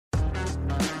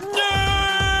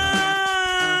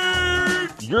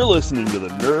You're listening to the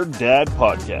Nerd Dad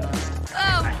Podcast.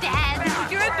 Oh, Dad,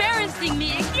 you're embarrassing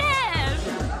me again.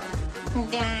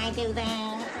 Did I do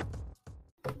that?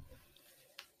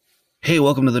 Hey,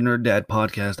 welcome to the Nerd Dad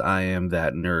Podcast. I am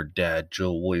that nerd dad,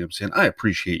 Joe Williamson. I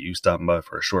appreciate you stopping by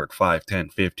for a short 5, 10,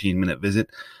 15-minute visit.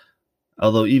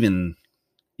 Although even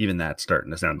that's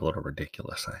starting to sound a little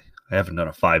ridiculous. I haven't done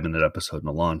a 5-minute episode in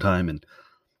a long time, and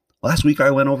last week I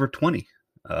went over 20.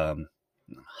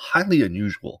 Highly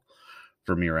unusual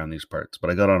for me around these parts,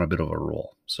 but I got on a bit of a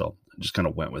roll, so I just kind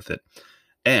of went with it.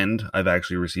 And I've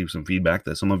actually received some feedback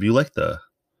that some of you like the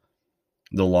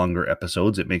longer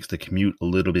episodes. It makes the commute a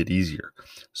little bit easier.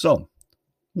 So,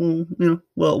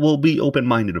 we'll be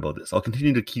open-minded about this. I'll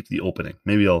continue to keep the opening.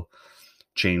 Maybe I'll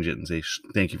change it and say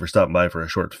thank you for stopping by for a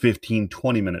short 15,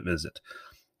 20-minute visit.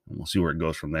 And we'll see where it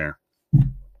goes from there.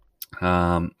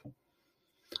 I'm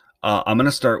going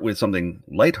to start with something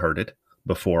lighthearted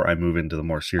before I move into the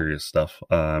more serious stuff.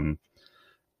 And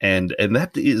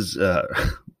that is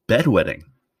bedwetting.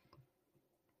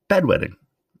 Bedwetting.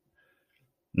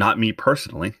 Not me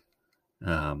personally.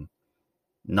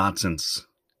 Not since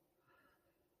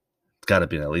it's got to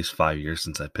be at least 5 years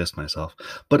since I pissed myself.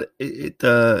 But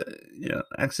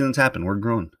accidents happen. We're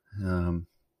grown.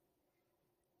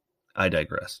 I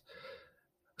digress.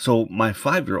 So my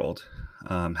 5-year-old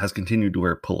has continued to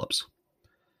wear pull-ups,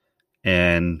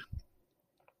 and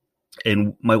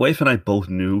my wife and I both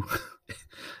knew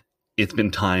it's been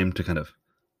time to kind of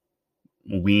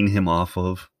wean him off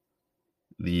of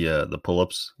the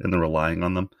pull-ups and the relying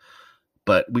on them.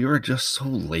 But we were just so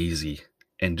lazy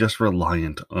and just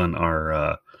reliant on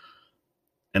our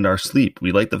sleep.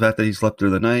 We liked the fact that he slept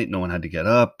through the night. No one had to get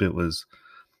up. It was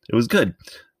good.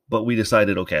 But we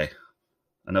decided, okay,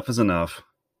 enough is enough.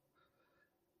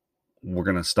 We're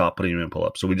going to stop putting him in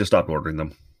pull-ups. So we just stopped ordering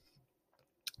them.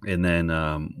 And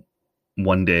then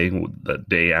one day, the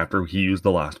day after he used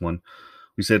the last one,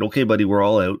 we said, okay, buddy, we're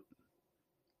all out.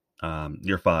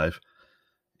 You're 5.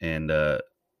 And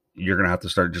you're going to have to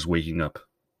start just waking up.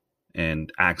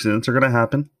 And accidents are going to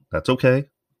happen. That's okay.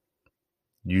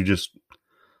 You just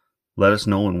let us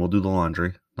know and we'll do the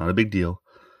laundry. Not a big deal.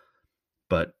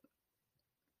 But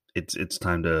it's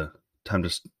time to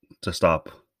stop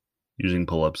using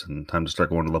pull-ups and time to start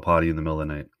going to the potty in the middle of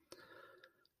the night.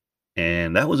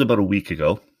 And that was about a week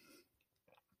ago.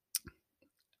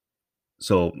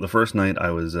 So the first night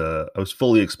I was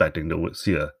fully expecting to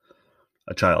see a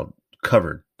child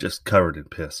covered in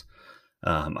piss.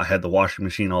 I had the washing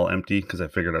machine all empty because I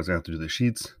figured I was going to have to do the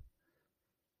sheets.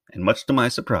 And much to my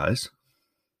surprise,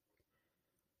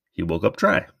 he woke up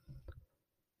dry.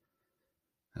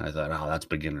 And I thought, oh, that's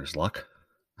beginner's luck.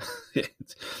 He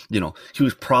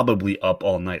was probably up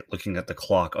all night looking at the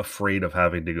clock, afraid of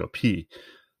having to go pee.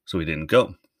 So he didn't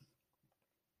go.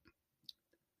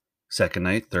 Second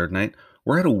night, third night,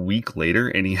 we're at a week later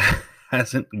and he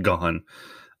hasn't gone.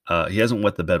 He hasn't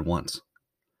wet the bed once.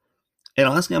 And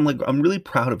honestly, I'm really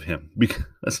proud of him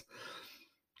because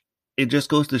it just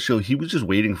goes to show he was just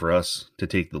waiting for us to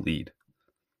take the lead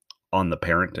on the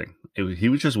parenting. He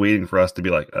was just waiting for us to be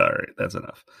like, all right, that's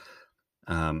enough.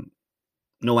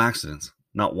 No accidents,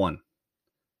 not one.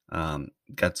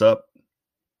 Gets up.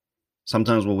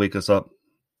 Sometimes will wake us up.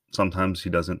 Sometimes he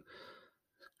doesn't.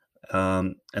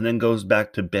 And then goes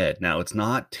back to bed. Now, it's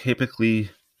not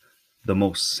typically the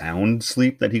most sound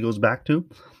sleep that he goes back to.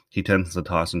 He tends to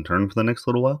toss and turn for the next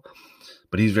little while.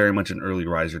 But he's very much an early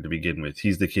riser to begin with.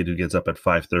 He's the kid who gets up at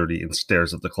 5:30 and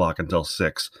stares at the clock until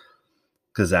 6.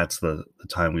 Because that's the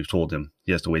time we've told him.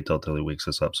 He has to wait till he wakes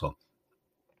us up. So,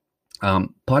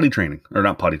 bedwetting.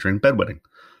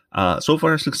 So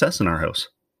far, a success in our house.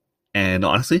 And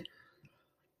honestly,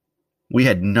 we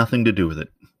had nothing to do with it.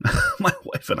 My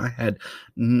wife and I had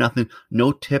nothing,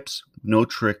 no tips, no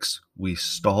tricks. We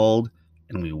stalled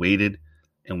and we waited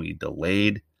and we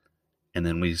delayed. And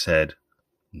then we said,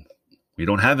 we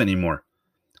don't have any more.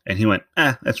 And he went,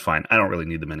 that's fine. I don't really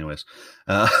need them anyways.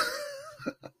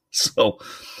 So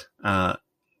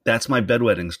that's my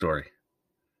bedwetting story.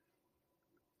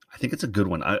 I think it's a good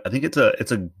one. I think it's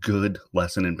a good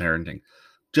lesson in parenting.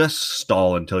 Just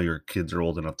stall until your kids are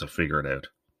old enough to figure it out.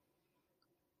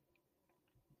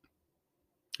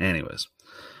 Anyways,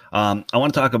 I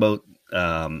want to talk about,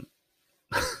 I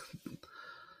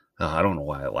don't know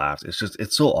why I laughed.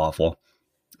 It's so awful.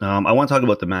 I want to talk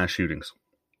about the mass shootings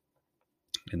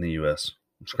in the U.S.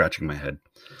 I'm scratching my head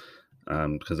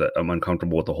because I'm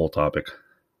uncomfortable with the whole topic.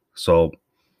 So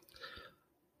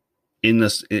in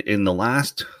the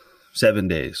last 7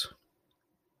 days,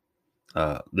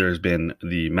 there's been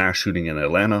the mass shooting in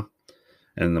Atlanta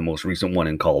and the most recent one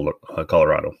in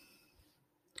Colorado.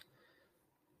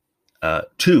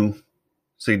 2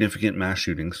 significant mass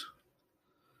shootings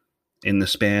in the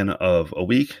span of a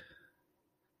week,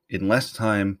 in less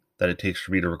time that it takes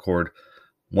for me to record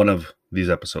one of these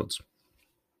episodes.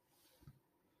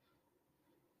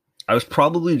 I was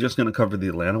probably just going to cover the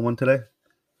Atlanta one today,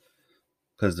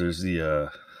 because there's the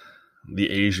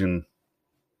Asian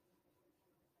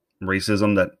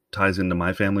racism that ties into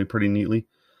my family pretty neatly,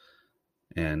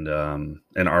 and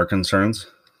our concerns.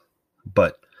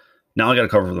 But now I got to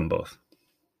cover them both.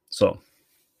 So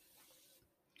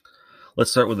let's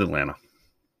start with Atlanta.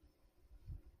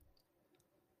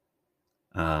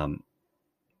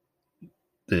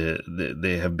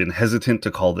 They have been hesitant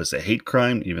to call this a hate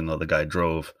crime, even though the guy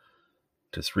drove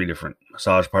to 3 different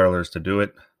massage parlors to do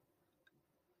it.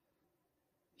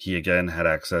 He again had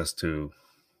access to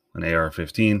an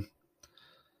AR-15,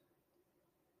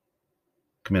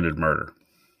 committed murder.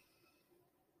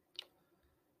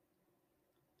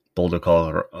 Boulder,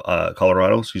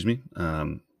 Colorado,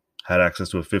 had access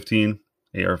to a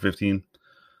AR-15,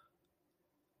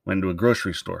 went to a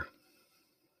grocery store,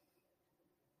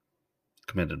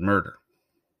 committed murder.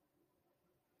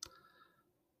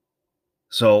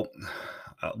 So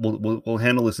we'll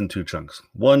handle this in 2 chunks.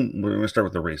 One, we're going to start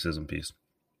with the racism piece.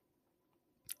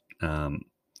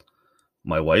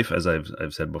 My wife, as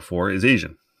I've said before, is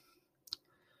Asian.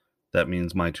 That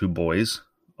means my 2 boys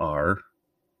are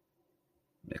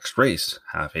mixed race,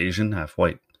 half Asian, half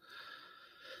white.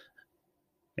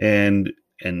 And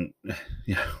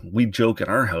yeah, we joke in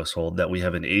our household that we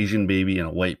have an Asian baby and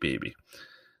a white baby,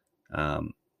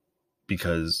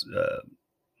 because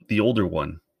the older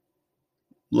one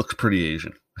looks pretty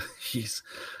Asian. He's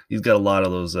got a lot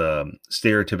of those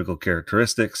stereotypical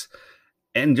characteristics,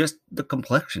 and just the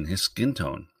complexion, his skin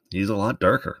tone. He's a lot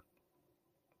darker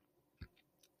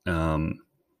than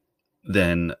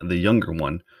the younger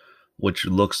one, which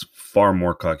looks far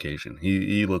more Caucasian.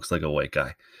 He looks like a white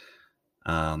guy.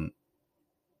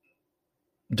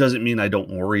 Doesn't mean I don't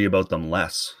worry about them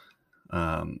less.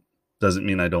 Doesn't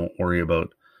mean I don't worry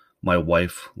about my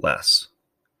wife less,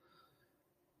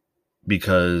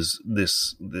 because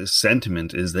this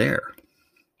sentiment is there.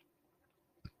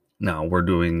 Now we're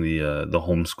doing the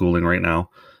homeschooling right now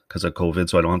because of COVID,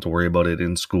 so I don't have to worry about it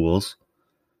in schools,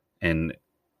 and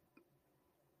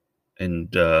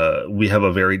we have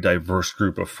a very diverse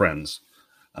group of friends.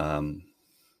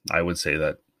 I would say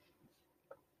that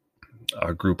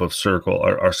our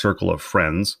circle of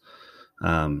friends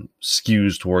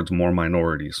skews towards more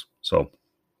minorities. So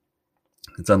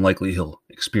it's unlikely they'll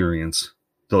experience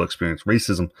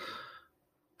racism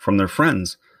from their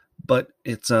friends, but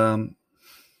it's the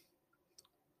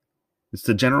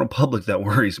general public that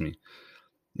worries me.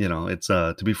 It's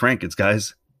to be frank, it's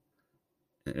guys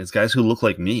who look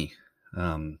like me.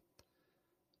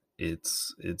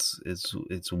 It's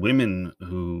women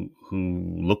who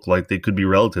look like they could be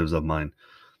relatives of mine.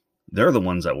 They're the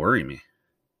ones that worry me,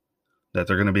 that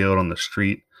they're going to be out on the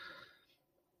street,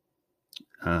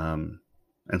 and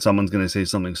someone's going to say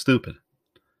something stupid.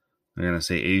 They're going to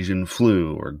say Asian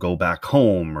flu or go back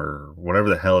home or whatever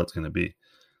the hell it's going to be,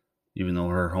 even though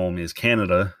her home is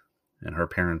Canada and her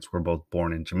parents were both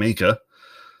born in Jamaica.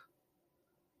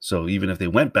 So even if they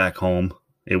went back home,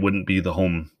 it wouldn't be the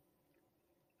home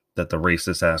that the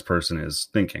racist ass person is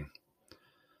thinking.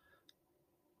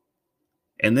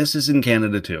 And this is in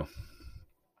Canada too.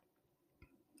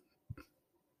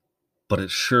 But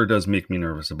it sure does make me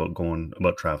nervous about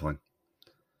traveling.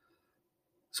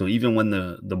 So even when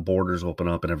the borders open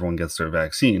up and everyone gets their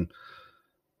vaccine,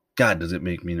 God, does it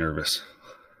make me nervous.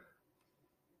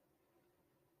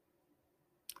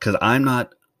 Because I'm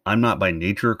not by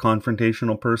nature a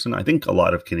confrontational person. I think a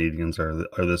lot of Canadians are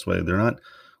this way. We're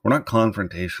not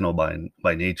confrontational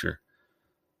by nature.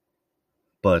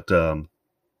 But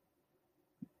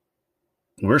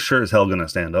we're sure as hell going to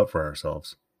stand up for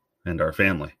ourselves and our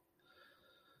family.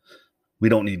 We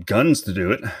don't need guns to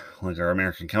do it like our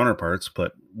American counterparts,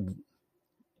 but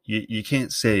you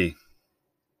can't say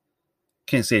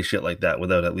shit like that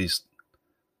without at least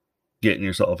getting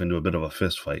yourself into a bit of a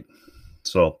fist fight.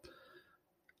 So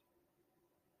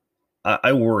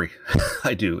I worry.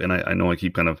 I do. And I know I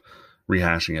keep kind of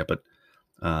rehashing it, but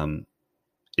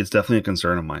it's definitely a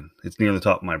concern of mine. It's near the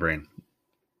top of my brain.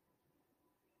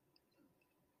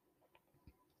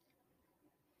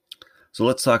 So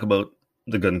let's talk about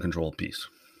the gun control piece.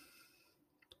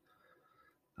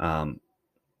 2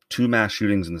 mass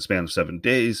shootings in the span of 7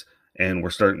 days, and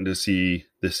we're starting to see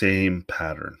the same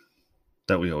pattern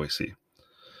that we always see.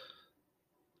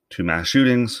 2 mass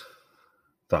shootings,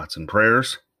 thoughts and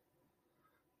prayers.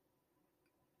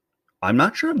 I'm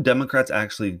not sure if Democrats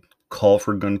actually call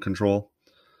for gun control,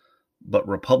 but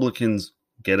Republicans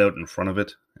get out in front of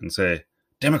it and say,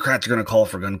 Democrats are going to call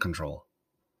for gun control.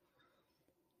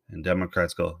 And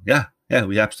Democrats go, yeah,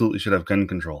 we absolutely should have gun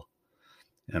control.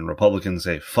 And Republicans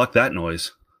say, fuck that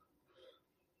noise.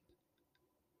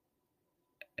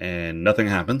 And nothing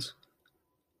happens.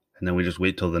 And then we just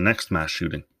wait till the next mass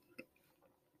shooting.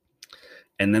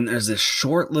 And then there's this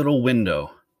short little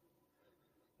window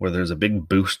where there's a big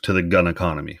boost to the gun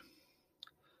economy.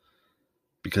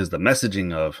 Because the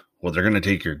messaging of, well, they're going to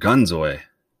take your guns away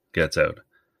gets out.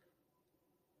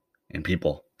 And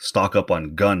people stock up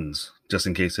on guns just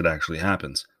in case it actually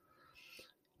happens.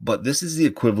 But this is the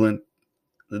equivalent,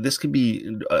 this could be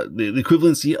the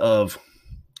equivalency of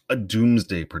a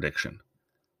doomsday prediction.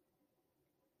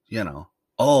 You know,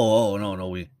 no,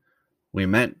 we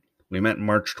meant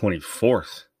March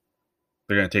 24th.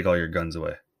 They're going to take all your guns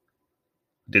away.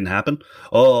 Didn't happen?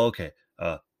 Oh, okay.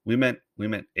 We meant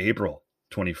April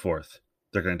 24th.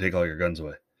 They're going to take all your guns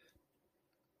away.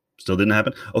 Still didn't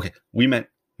happen? Okay. We meant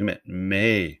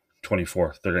May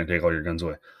 24th. They're going to take all your guns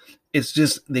away. It's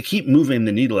just, they keep moving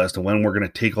the needle as to when we're going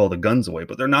to take all the guns away,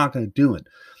 but they're not going to do it.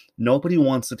 Nobody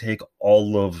wants to take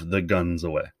all of the guns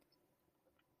away.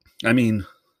 I mean,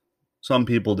 some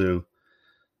people do,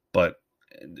 but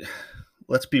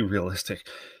let's be realistic.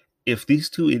 If these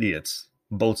two idiots,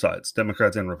 both sides,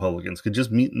 Democrats and Republicans, could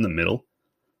just meet in the middle,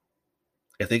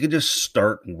 if they could just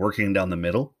start working down the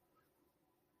middle,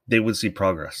 they would see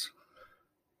progress.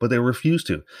 But they refuse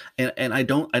to. And I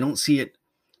don't see it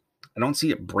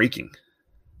breaking.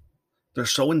 They're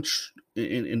so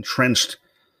entrenched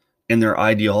in their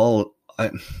ideals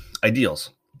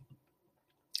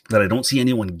that I don't see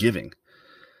anyone giving.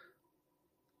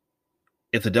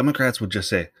 If the Democrats would just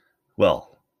say,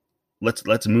 well,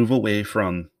 let's move away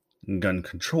from gun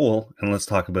control and let's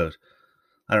talk about,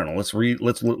 I don't know, let's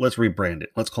rebrand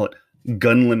it. Let's call it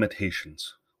gun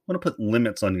limitations. I want to put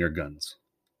limits on your guns.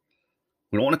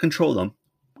 We don't want to control them.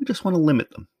 We just want to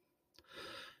limit them.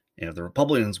 And if the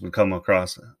Republicans would come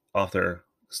off their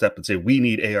step and say, we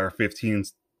need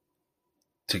AR-15s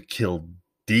to kill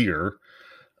deer,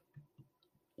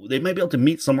 they might be able to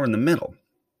meet somewhere in the middle.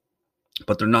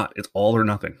 But they're not. It's all or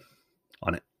nothing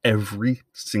on every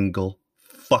single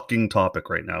fucking topic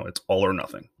right now. It's all or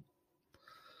nothing.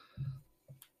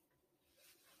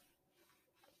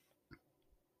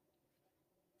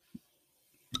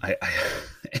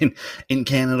 In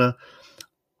Canada,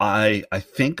 I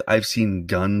think I've seen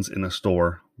guns in a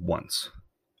store once.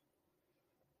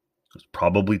 It was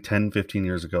probably 10, 15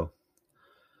 years ago.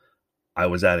 I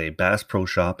was at a Bass Pro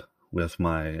Shop with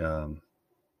my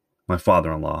my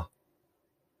father-in-law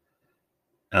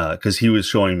because he was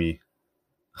showing me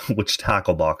which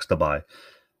tackle box to buy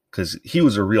because he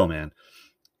was a real man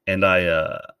and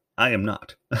I am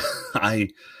not. I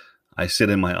sit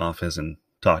in my office and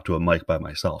talk to a mic by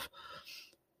myself.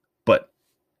 But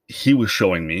he was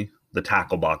showing me the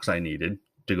tackle box I needed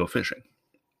to go fishing.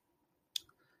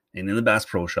 And in the Bass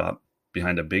Pro Shop,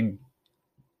 behind a big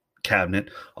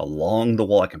cabinet, along the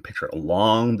wall, I can picture it,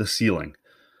 along the ceiling,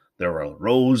 there were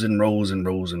rows and rows and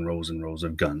rows and rows and rows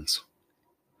of guns.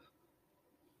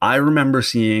 I remember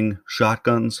seeing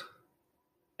shotguns,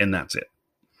 and that's it.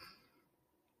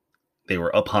 They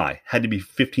were up high, had to be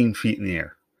 15 feet in the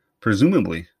air,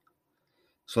 presumably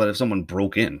so that if someone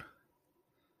broke in,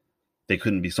 they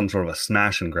couldn't be some sort of a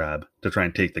smash and grab to try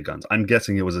and take the guns. I'm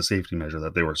guessing it was a safety measure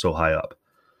that they were so high up.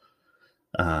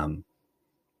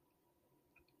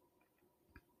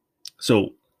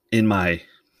 So in my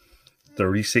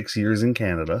 36 years in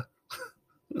Canada,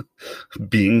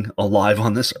 being alive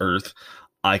on this earth,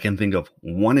 I can think of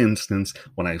one instance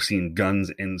when I've seen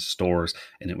guns in stores,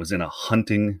 and it was in a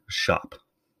hunting shop.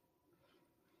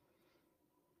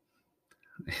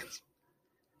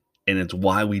 And it's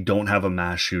why we don't have a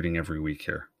mass shooting every week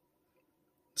here.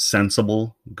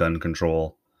 Sensible gun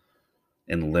control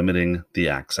and limiting the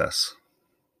access.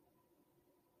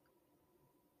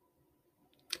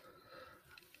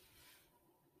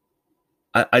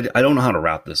 I don't know how to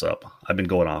wrap this up. I've been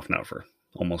going off now for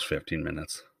almost 15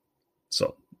 minutes.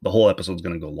 So the whole episode's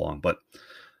going to go long. But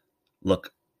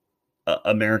look,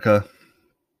 America,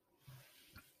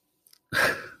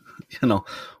 you know,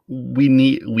 we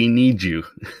need you.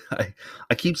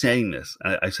 I keep saying this.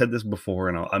 I said this before,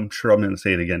 and I'm sure I'm going to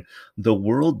say it again. The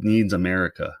world needs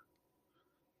America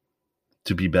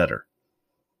to be better.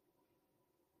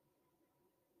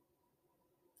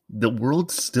 The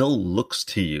world still looks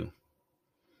to you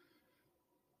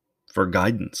for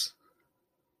guidance.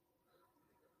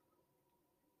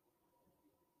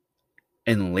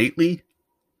 And lately,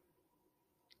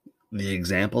 the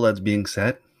example that's being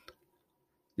set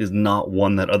is not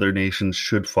one that other nations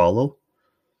should follow.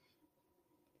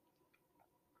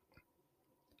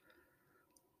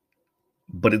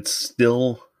 but it's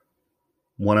still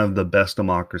one of the best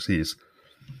democracies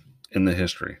in the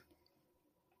history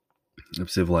of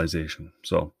civilization.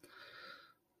 So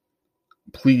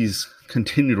please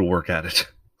continue to work at it.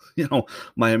 You know,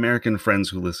 my American friends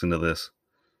who listen to this,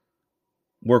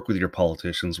 work with your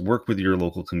politicians, work with your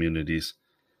local communities,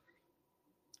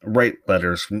 write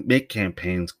letters, make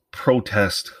campaigns,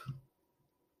 protest,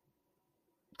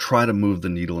 try to move the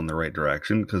needle in the right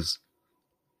direction, because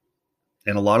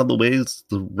in a lot of the ways,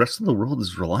 the rest of the world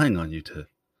is relying on you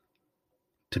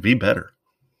to be better.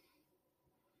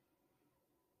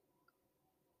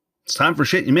 It's time for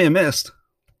shit you may have missed.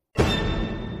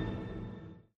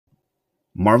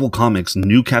 Marvel Comics'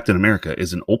 new Captain America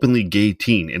is an openly gay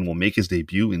teen and will make his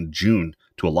debut in June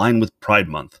to align with Pride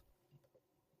Month.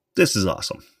 This is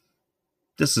awesome.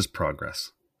 This is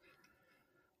progress.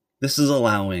 This is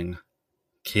allowing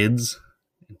kids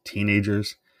and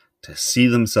teenagers to see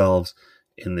themselves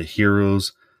in the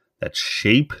heroes that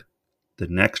shape the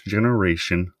next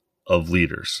generation of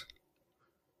leaders.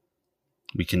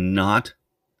 We cannot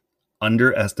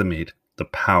underestimate the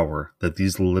power that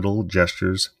these little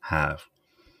gestures have.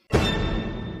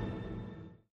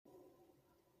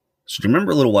 So do you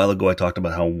remember a little while ago I talked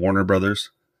about how Warner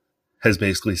Brothers has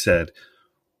basically said,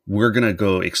 we're going to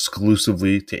go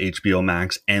exclusively to HBO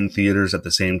Max and theaters at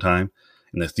the same time?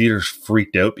 And the theaters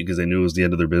freaked out because they knew it was the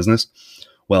end of their business.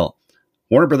 Well,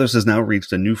 Warner Brothers has now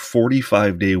reached a new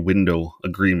 45-day window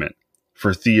agreement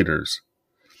for theaters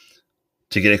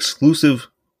to get exclusive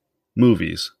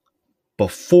movies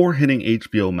before hitting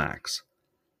HBO Max.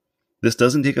 This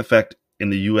doesn't take effect in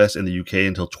the US and the UK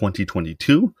until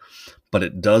 2022, but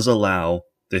it does allow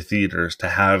the theaters to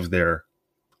have their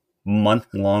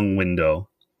month-long window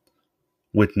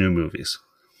with new movies.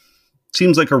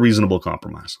 Seems like a reasonable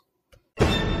compromise.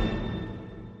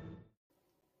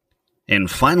 And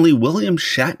finally, William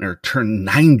Shatner turned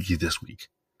 90 this week.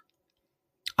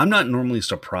 I'm not normally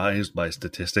surprised by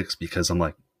statistics because I'm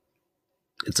like,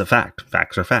 it's a fact.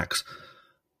 Facts are facts.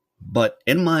 But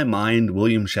in my mind,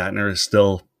 William Shatner is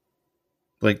still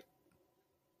like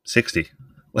 60.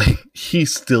 Like,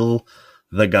 he's still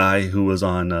the guy who was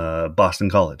on Boston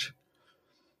College.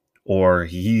 Or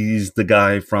he's the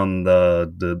guy from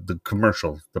the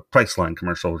commercial, the Priceline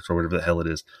commercial, or whatever the hell it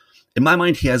is. In my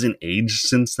mind, he hasn't aged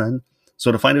since then.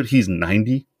 So to find out he's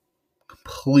 90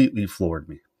 completely floored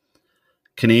me.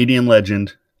 Canadian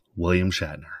legend, William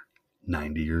Shatner,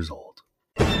 90 years old.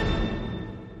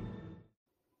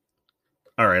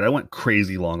 All right, I went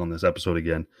crazy long on this episode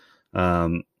again.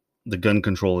 The gun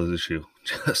control issue.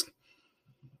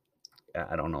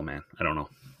 I don't know, man. I don't know.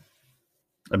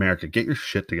 America, get your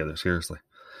shit together, seriously.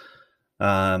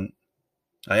 I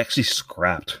actually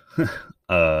scrapped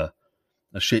a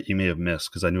shit you may have missed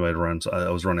because I knew I'd run. So I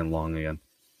was running long again.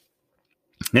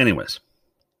 Anyways,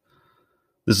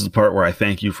 this is the part where I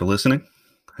thank you for listening.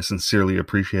 I sincerely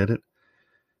appreciate it.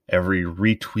 Every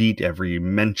retweet, every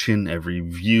mention, every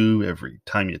view, every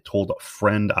time you told a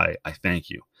friend, I thank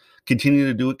you. Continue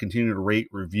to do it. Continue to rate,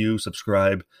 review,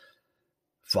 subscribe,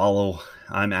 follow.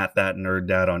 I'm at That Nerd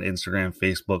Dad on Instagram,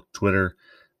 Facebook, Twitter.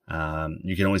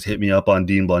 You can always hit me up on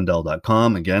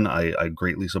DeanBlundell.com. Again, I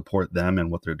greatly support them and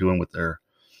what they're doing with their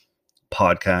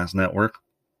podcast network.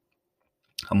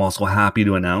 I'm also happy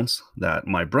to announce that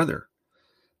my brother,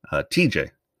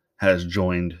 TJ, has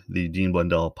joined the Dean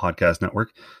Blundell podcast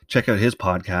network. Check out his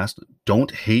podcast, Don't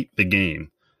Hate the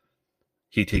Game.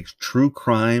 He takes true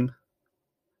crime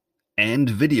and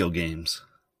video games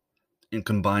and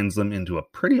combines them into a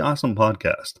pretty awesome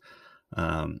podcast.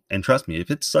 And trust me,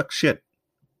 if it sucks shit,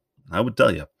 I would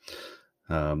tell you.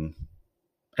 And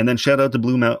then shout out to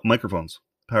Blue Microphones,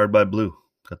 powered by Blue.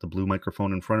 Got the Blue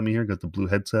microphone in front of me here. Got the Blue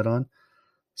headset on.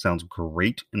 Sounds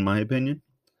great, in my opinion.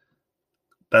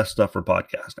 Best stuff for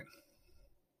podcasting.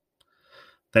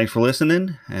 Thanks for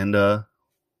listening, and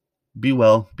be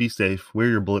well, be safe, wear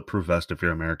your bulletproof vest if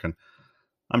you're American.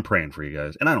 I'm praying for you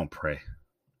guys, and I don't pray.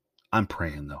 I'm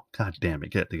praying, though. God damn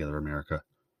it, get it together, America.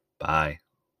 Bye.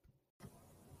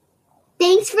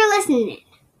 Thanks for listening.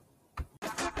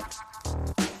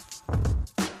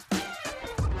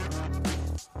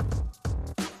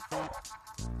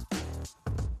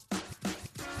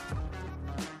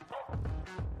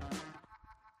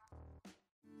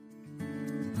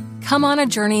 Come on a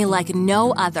journey like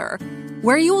no other,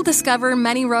 where you will discover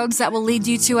many roads that will lead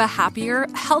you to a happier,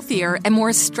 healthier, and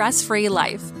more stress-free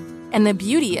life. And the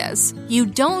beauty is, you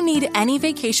don't need any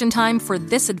vacation time for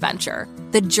this adventure.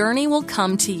 The journey will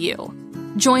come to you.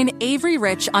 Join Avery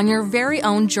Rich on your very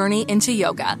own journey into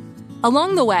yoga.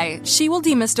 Along the way, she will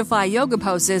demystify yoga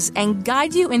poses and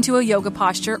guide you into a yoga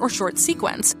posture or short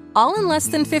sequence, all in less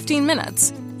than 15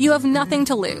 minutes. You have nothing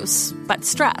to lose but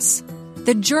stress.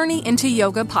 The Journey into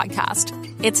Yoga podcast.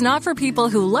 It's not for people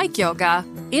who like yoga,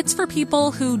 it's for people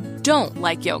who don't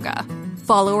like yoga.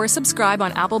 Follow or subscribe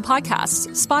on Apple Podcasts,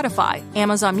 Spotify,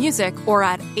 Amazon Music, or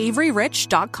at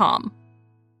AveryRich.com.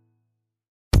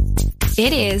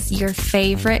 It is your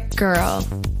favorite girl.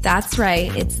 That's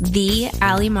right, it's the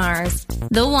Allie Mars,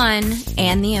 the one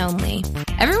and the only.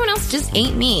 Everyone else just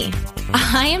ain't me.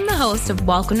 I am the host of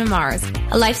Welcome to Mars,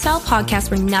 a lifestyle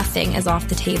podcast where nothing is off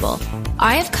the table.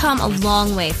 I have come a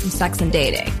long way from sex and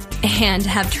dating and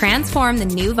have transformed the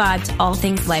new vibe to all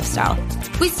things lifestyle.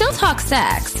 We still talk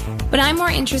sex, but I'm more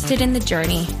interested in the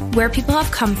journey, where people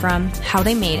have come from, how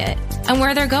they made it, and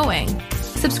where they're going.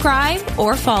 Subscribe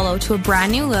or follow to a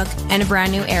brand new look and a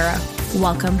brand new era.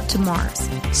 Welcome to Mars.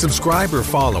 Subscribe or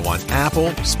follow on Apple,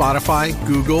 Spotify,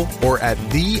 Google, or at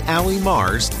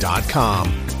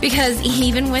thealliemars.com. Because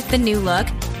even with the new look,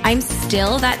 I'm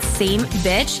still that same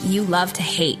bitch you love to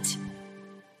hate.